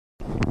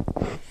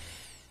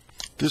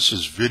This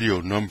is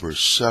video number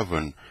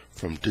 7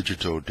 from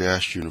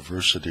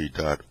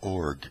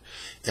digital-university.org.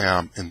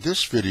 In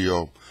this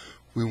video,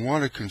 we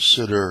want to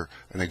consider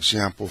an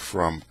example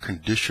from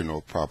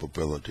conditional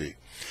probability.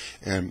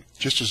 And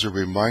just as a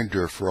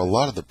reminder, for a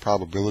lot of the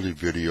probability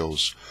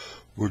videos,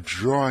 we're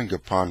drawing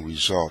upon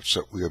results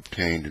that we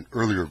obtained in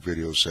earlier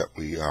videos that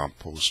we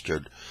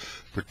posted,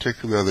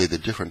 particularly the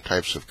different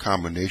types of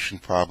combination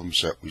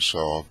problems that we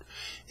solved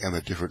and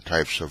the different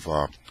types of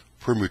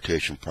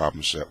permutation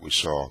problems that we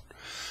solved.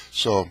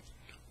 So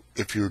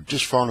if you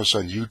just found us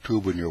on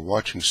YouTube and you're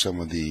watching some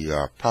of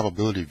the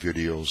probability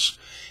videos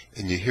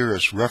and you hear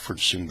us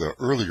referencing the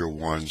earlier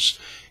ones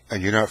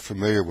and you're not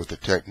familiar with the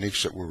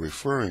techniques that we're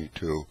referring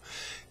to,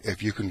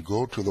 if you can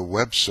go to the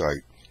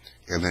website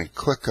and then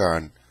click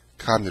on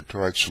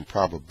combinatorics and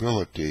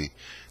probability,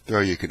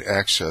 there you can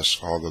access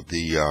all of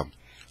the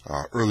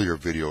earlier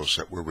videos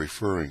that we're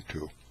referring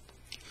to.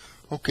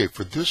 Okay,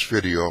 for this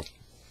video,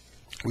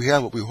 we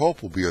have what we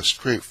hope will be a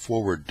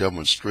straightforward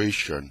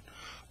demonstration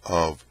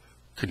of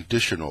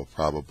conditional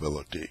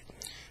probability.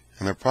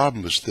 And the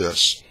problem is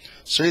this.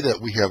 Say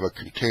that we have a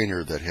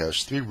container that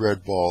has 3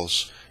 red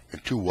balls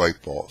and 2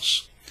 white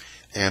balls.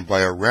 And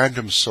by a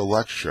random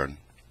selection,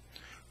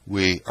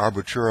 we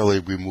arbitrarily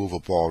remove a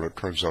ball that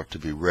turns out to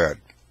be red.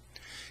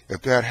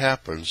 If that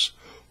happens,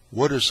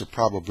 what is the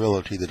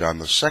probability that on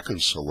the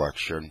second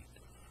selection,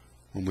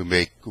 when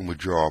we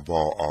draw a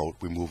ball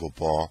out, remove a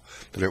ball,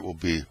 that it will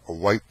be a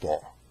white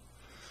ball?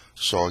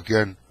 So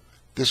again,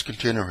 this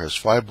container has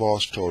 5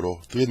 balls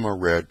total, 3 of them are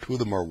red, 2 of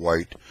them are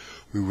white.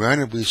 We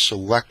randomly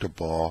select a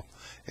ball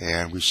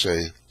and we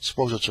say,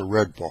 suppose it's a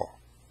red ball.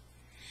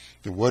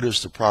 Then what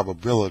is the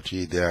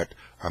probability that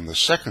on the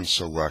second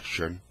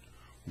selection,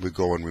 we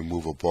go and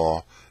remove a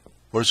ball,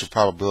 what is the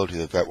probability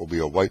that that will be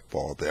a white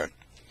ball then?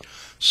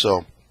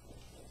 So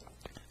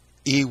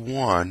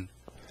E1,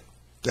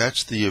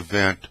 that's the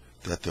event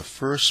that the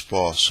first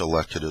ball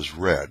selected is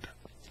red.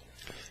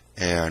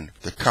 And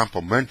the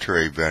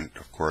complementary event,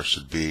 of course,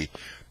 would be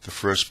the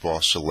first ball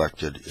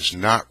selected is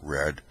not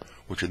red,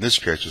 which in this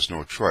case is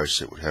no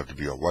choice. It would have to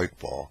be a white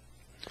ball.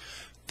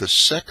 The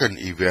second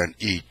event,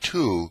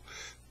 E2,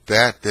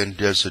 that then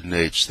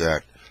designates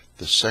that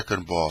the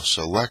second ball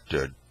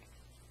selected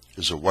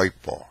is a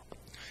white ball.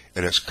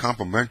 And its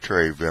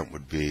complementary event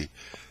would be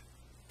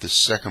the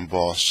second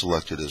ball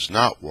selected is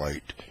not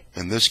white.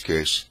 In this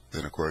case,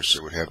 then of course,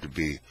 it would have to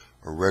be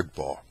a red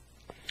ball.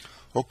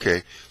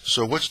 Okay,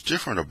 so what's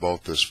different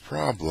about this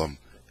problem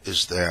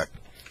is that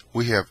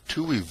we have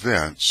 2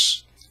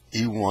 events,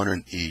 E1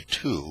 and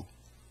E2,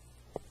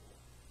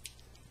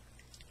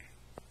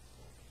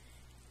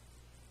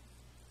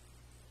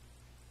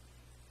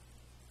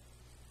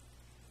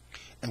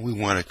 and we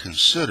want to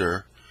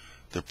consider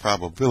the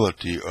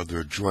probability of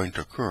their joint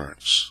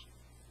occurrence.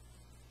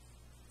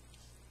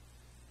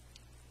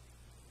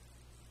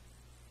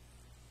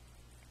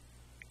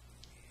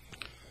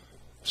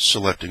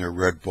 Selecting a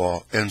red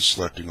ball and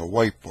selecting a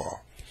white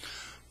ball.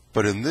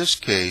 But in this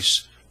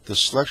case, the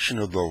selection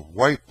of the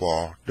white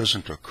ball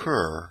doesn't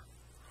occur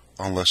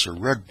unless a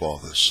red ball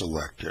is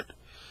selected.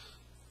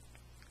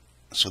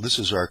 So this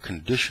is our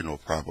conditional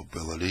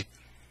probability,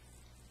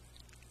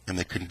 and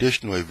the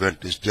conditional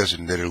event is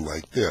designated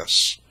like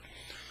this.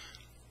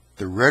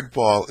 The red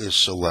ball is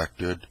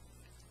selected,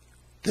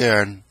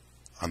 then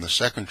on the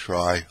second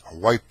try, a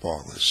white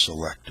ball is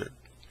selected.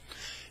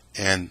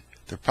 And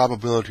the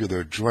probability of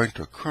their joint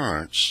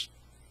occurrence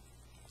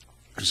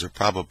is the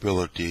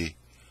probability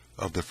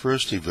of the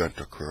first event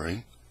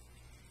occurring,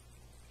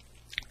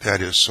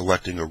 that is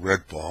selecting a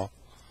red ball,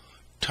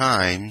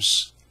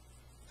 times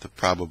the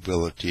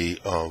probability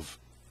of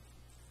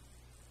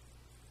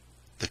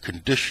the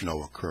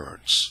conditional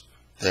occurrence,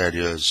 that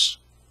is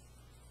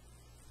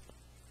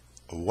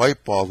a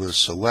white ball is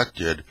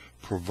selected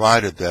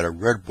provided that a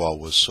red ball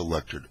was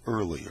selected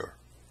earlier.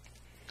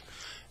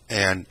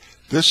 And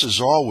this is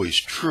always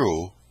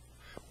true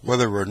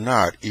whether or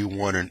not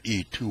E1 and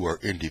E2 are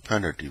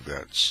independent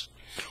events.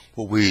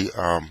 What we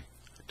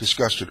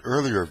discussed in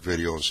earlier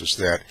videos is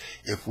that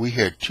if we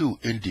had 2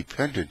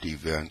 independent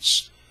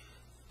events,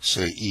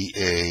 say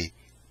EA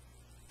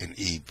and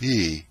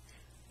EB,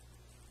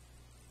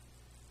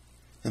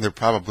 then the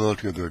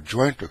probability of their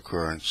joint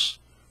occurrence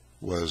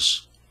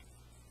was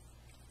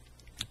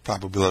the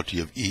probability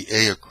of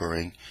EA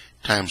occurring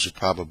times the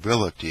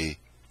probability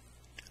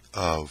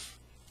of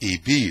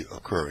EB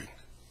occurring.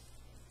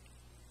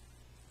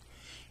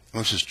 And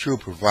this is true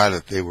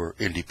provided they were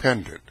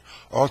independent.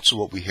 Also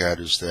what we had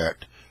is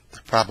that the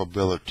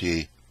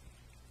probability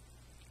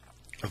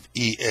of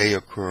EA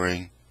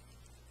occurring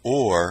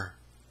or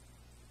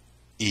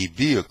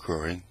EB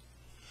occurring,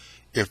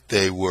 if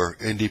they were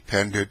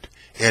independent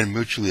and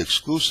mutually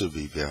exclusive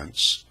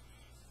events,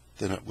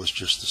 then it was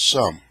just the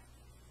sum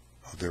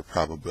of their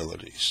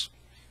probabilities.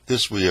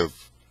 This we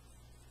have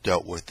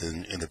dealt with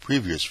in the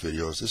previous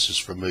videos. This is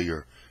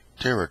familiar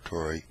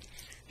territory.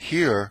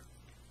 Here,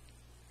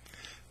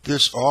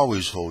 this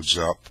always holds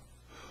up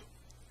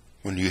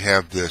when you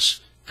have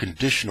this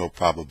conditional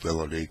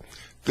probability.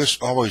 This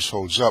always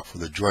holds up for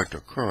the joint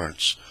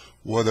occurrence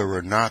whether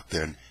or not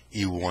then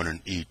E1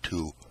 and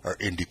E2 are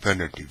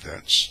independent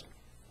events.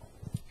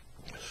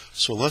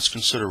 So let's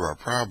consider our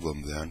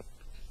problem then.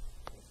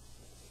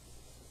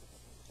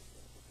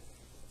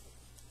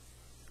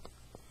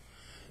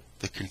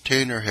 The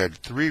container had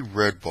 3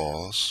 red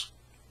balls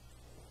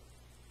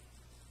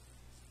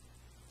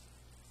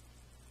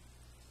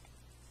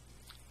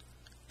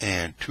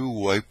and 2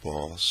 white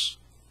balls.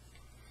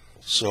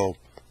 So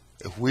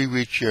if we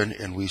reach in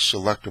and we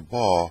select a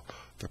ball,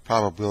 the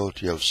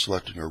probability of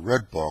selecting a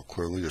red ball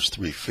clearly is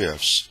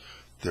 3/5.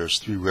 There's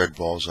 3 red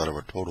balls out of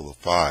a total of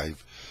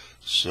 5.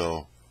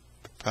 So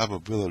the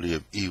probability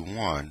of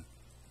E1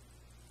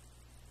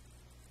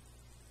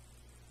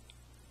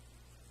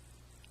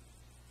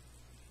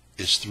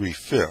 is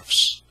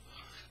 3/5.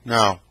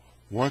 Now,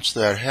 once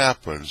that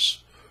happens,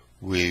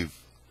 we've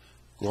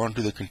gone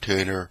to the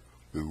container,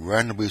 we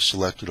randomly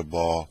selected a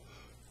ball,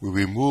 we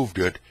removed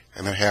it,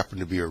 and it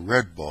happened to be a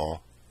red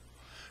ball.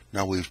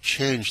 Now we've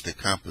changed the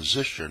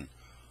composition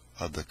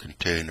of the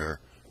container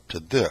to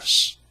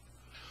this.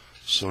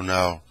 So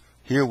now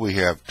here we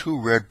have 2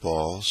 red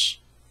balls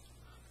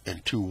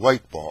and 2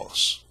 white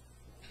balls.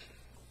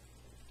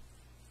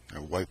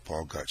 Our white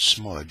ball got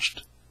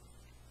smudged.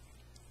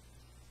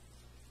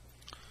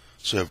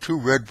 So I have 2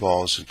 red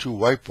balls and 2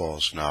 white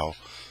balls now.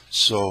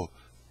 So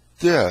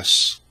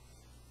this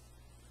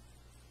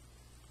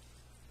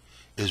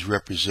is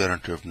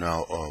representative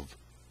now of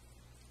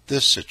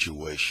this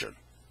situation.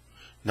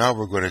 Now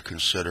we're going to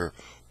consider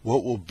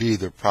what will be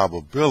the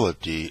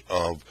probability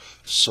of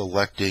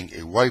selecting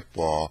a white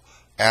ball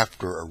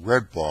after a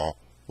red ball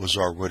was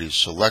already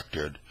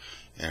selected.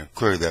 And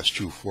clearly that's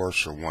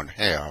 2/4 or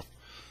 1/2.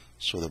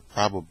 So the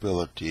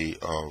probability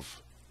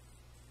of,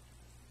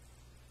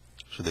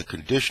 so the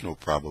conditional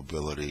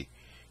probability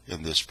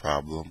in this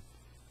problem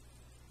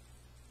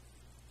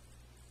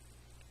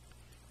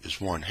is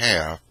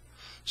 1/2.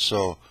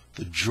 So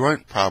the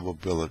joint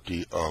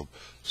probability of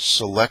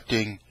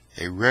selecting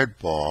a red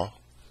ball,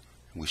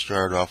 we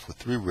started off with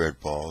 3 red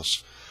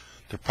balls,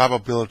 the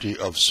probability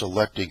of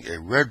selecting a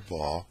red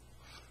ball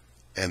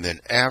and then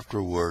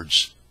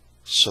afterwards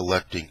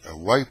selecting a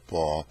white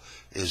ball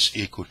is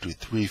equal to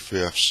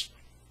 3/5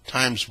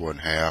 times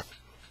 1/2,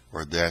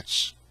 or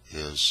that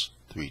is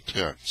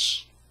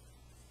 3/10.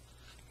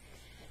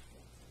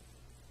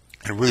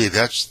 And really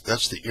that's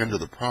the end of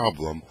the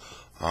problem.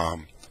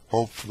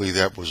 Hopefully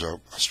that was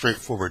a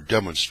straightforward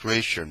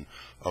demonstration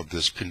of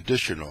this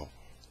conditional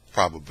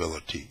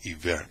probability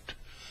event.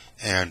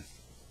 And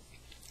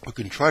we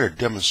can try to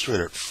demonstrate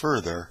it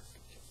further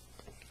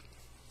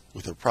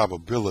with a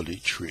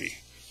probability tree.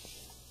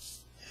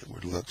 It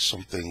would look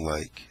something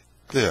like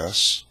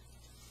this.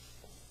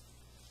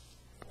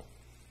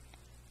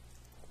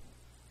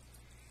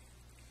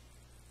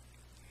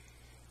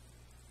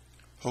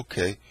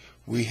 Okay,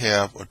 we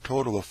have a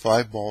total of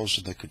 5 balls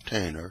in the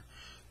container,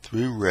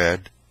 3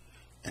 red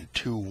and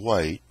 2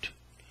 white,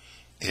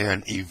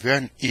 and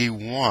event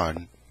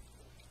E1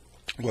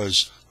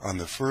 was on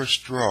the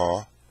first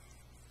draw.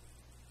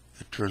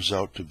 It turns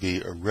out to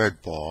be a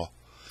red ball,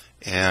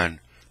 and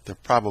the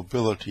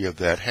probability of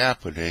that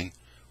happening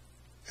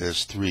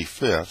is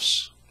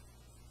 3/5.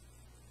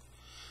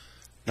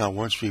 Now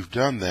once we've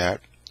done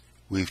that,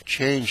 we've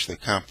changed the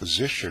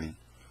composition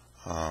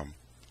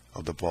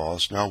of the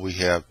balls. Now we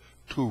have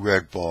 2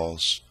 red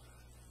balls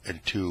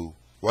and 2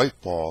 white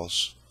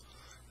balls.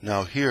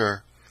 Now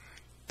here,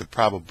 the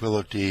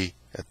probability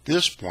at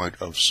this point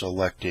of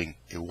selecting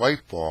a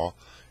white ball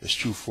is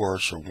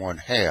 2/4 or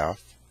 1/2.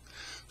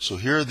 So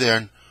here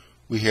then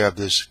we have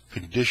this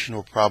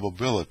conditional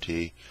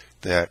probability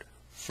that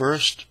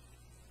first,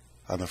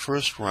 on the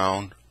first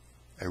round,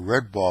 a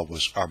red ball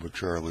was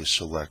arbitrarily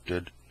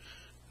selected.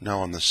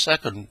 Now on the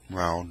second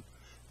round,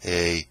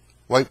 a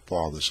white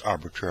ball is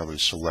arbitrarily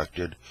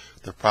selected.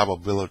 The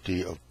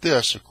probability of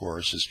this, of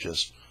course, is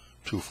just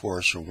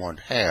 2/4 or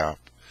 1/2.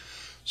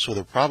 So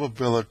the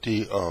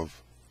probability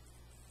of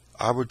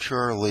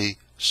arbitrarily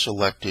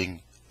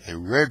selecting a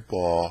red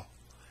ball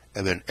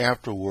and then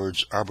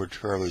afterwards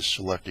arbitrarily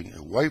selecting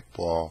a white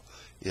ball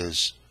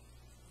is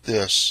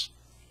this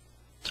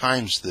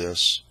times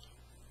this,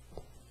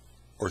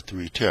 or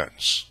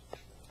 3/10.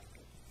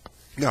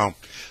 Now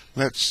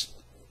let's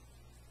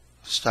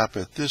stop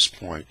at this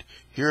point.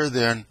 Here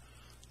then,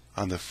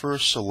 on the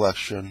first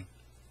selection,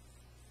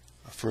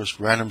 the first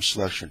random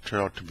selection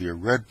turned out to be a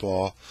red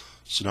ball.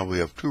 So now we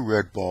have 2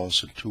 red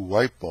balls and 2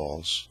 white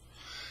balls.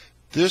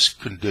 This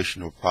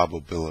conditional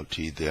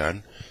probability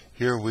then,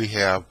 here we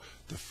have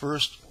the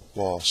first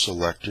ball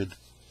selected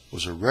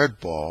was a red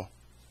ball.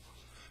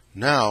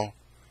 Now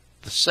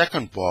the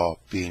second ball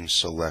being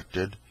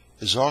selected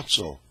is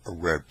also a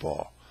red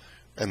ball.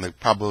 And the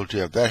probability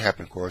of that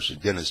happening, of course,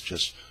 again is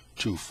just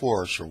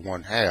 2/4 or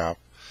 1/2.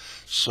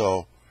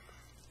 So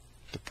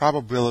the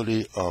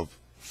probability of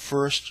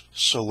first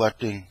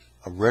selecting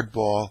a red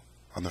ball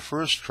on the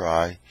first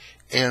try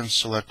and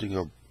selecting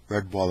a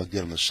red ball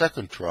again on the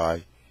second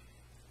try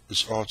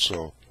is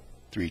also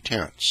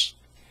 3/10.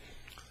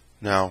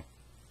 Now,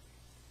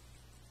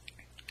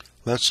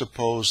 let's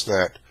suppose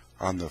that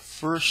on the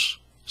first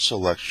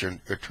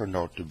selection, it turned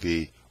out to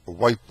be a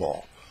white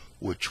ball,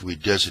 which we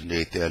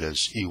designate that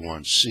as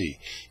E1C.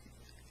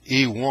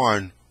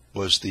 E1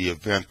 was the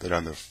event that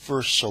on the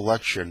first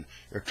selection,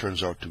 it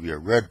turns out to be a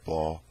red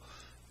ball.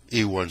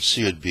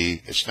 E1C would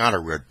be, it's not a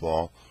red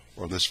ball,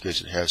 or in this case,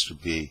 it has to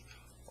be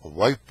a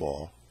white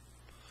ball.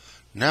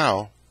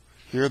 Now,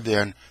 here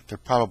then, the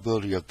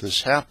probability of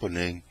this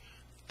happening,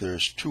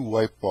 there's 2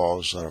 white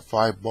balls out of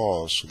 5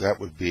 balls, so that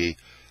would be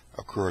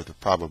occur at the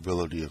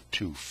probability of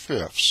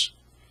 2/5.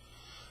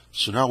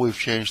 So now we've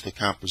changed the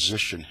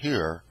composition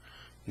here.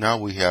 Now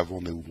we have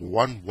only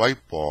 1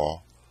 white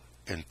ball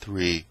and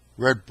 3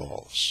 red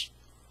balls.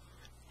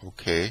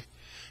 Okay,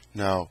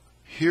 now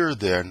here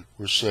then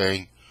we're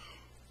saying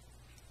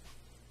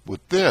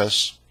with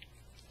this,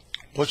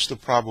 what's the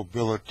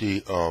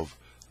probability of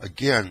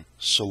again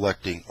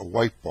selecting a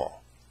white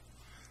ball?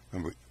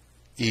 Remember,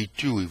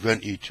 E2,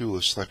 event E2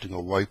 is selecting a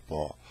white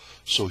ball.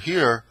 So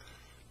here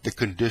the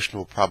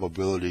conditional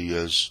probability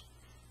is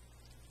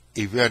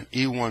event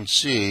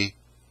E1C,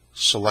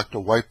 select a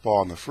white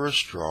ball on the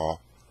first draw.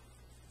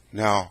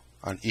 Now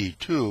on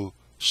E2,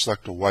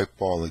 select a white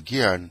ball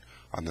again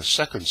on the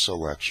second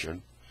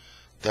selection.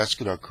 That's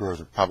going to occur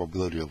with a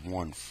probability of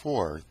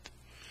 1/4.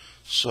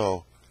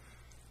 So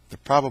the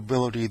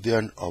probability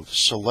then of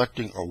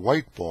selecting a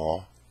white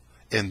ball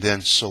and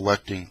then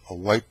selecting a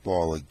white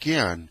ball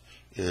again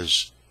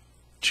is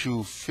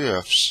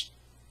 2/5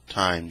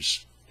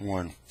 times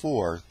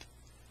 1/4.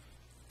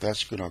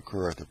 That's going to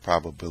occur at the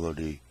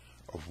probability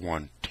of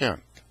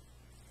 1/10.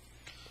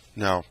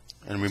 Now,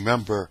 and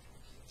remember,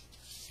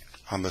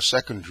 on the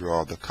second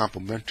draw, the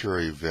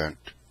complementary event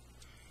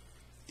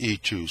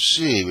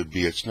E2C would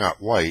be it's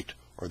not white,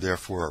 or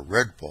therefore a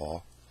red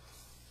ball.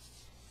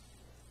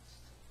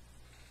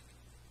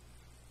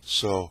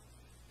 So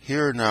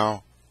here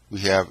now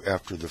we have,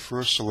 after the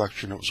first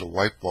selection it was a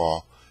white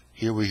ball,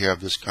 here we have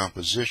this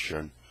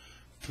composition,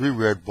 3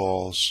 red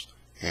balls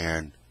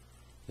and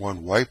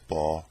 1 white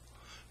ball.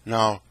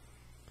 Now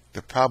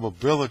the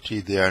probability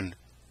then,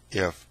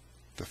 if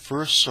the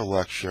first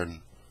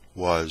selection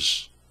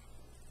was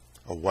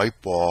a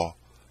white ball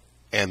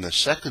and the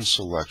second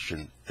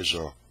selection is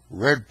a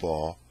red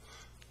ball,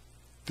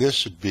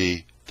 this would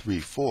be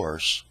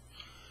 3/4.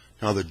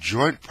 Now the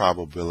joint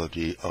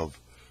probability of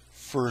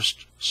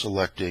first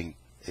selecting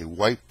a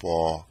white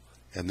ball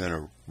and then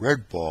a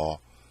red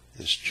ball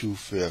is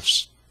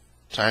 2/5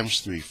 times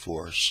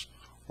 3/4,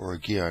 or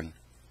again,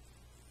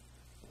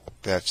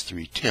 that's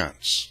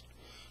 3/10.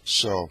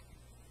 So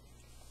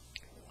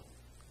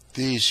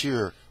these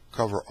here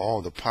cover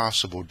all the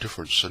possible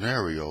different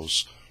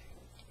scenarios.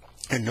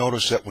 And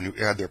notice that when you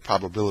add their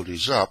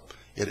probabilities up,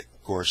 it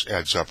of course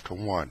adds up to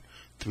 1.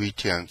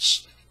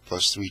 3/10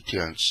 plus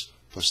 3/10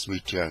 plus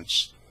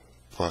 3/10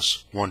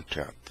 plus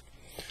 1/10.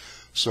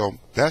 So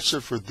that's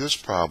it for this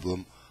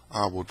problem.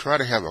 We'll try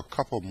to have a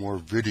couple more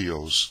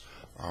videos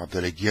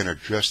that again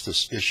address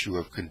this issue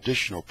of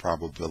conditional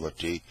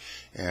probability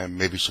and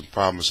maybe some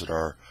problems that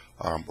are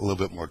a little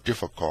bit more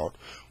difficult.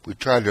 We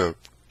try to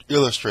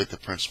illustrate the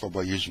principle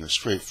by using a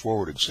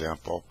straightforward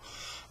example,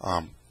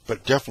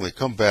 but definitely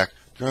come back,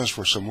 join us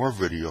for some more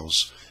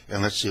videos,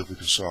 and let's see if we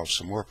can solve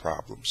some more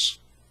problems.